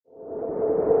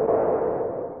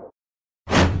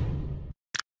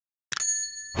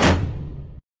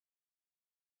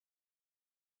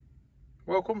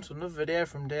Welcome to another video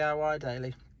from DIY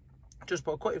Daily. Just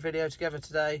put a quick video together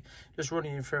today, just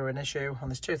running you through an issue on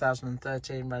this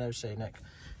 2013 Renault Scenic.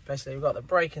 Basically, we've got the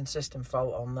braking system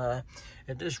fault on there.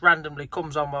 It just randomly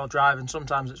comes on while driving.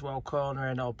 Sometimes it's while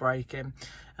cornering or braking.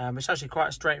 It's actually quite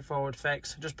a straightforward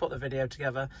fix. I just put the video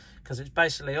together because it's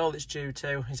basically all it's due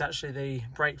to is actually the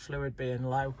brake fluid being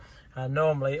low.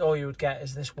 Normally, all you would get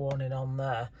is this warning on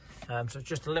there. So it's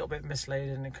just a little bit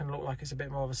misleading. It can look like it's a bit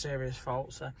more of a serious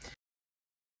fault. So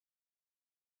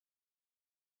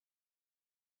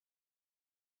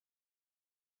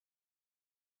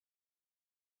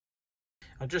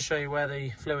I'll just show you where the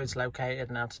fluid's located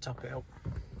and how to top it up.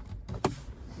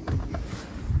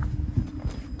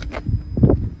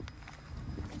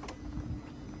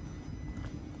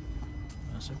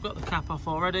 So we've got the cap off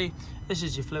already. This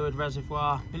is your fluid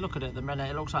reservoir. If you look at it at the minute,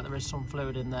 it looks like there is some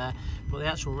fluid in there, but the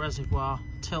actual reservoir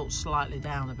tilts slightly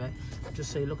down a bit.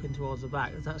 Just so you're looking towards the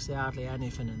back, there's actually hardly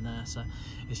anything in there. So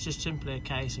it's just simply a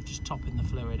case of just topping the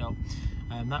fluid up.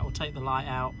 That will take the light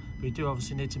out. But you do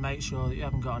obviously need to make sure that you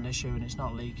haven't got an issue and it's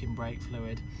not leaking brake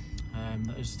fluid.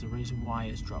 That is the reason why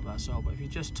it's dropped, that's all. But if you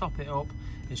just top it up,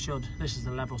 it should, this is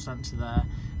the level sensor there,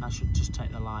 that should just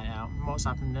take the light out. And what's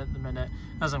happening at the minute,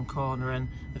 as I'm cornering,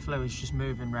 the fluid's just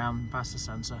moving around past the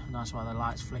sensor, and that's why the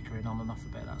light's flickering on and off a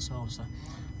bit, that's all. So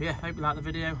yeah, hope you like the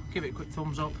video, give it a quick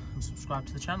thumbs up and subscribe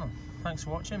to the channel. Thanks for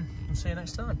watching and see you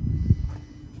next time.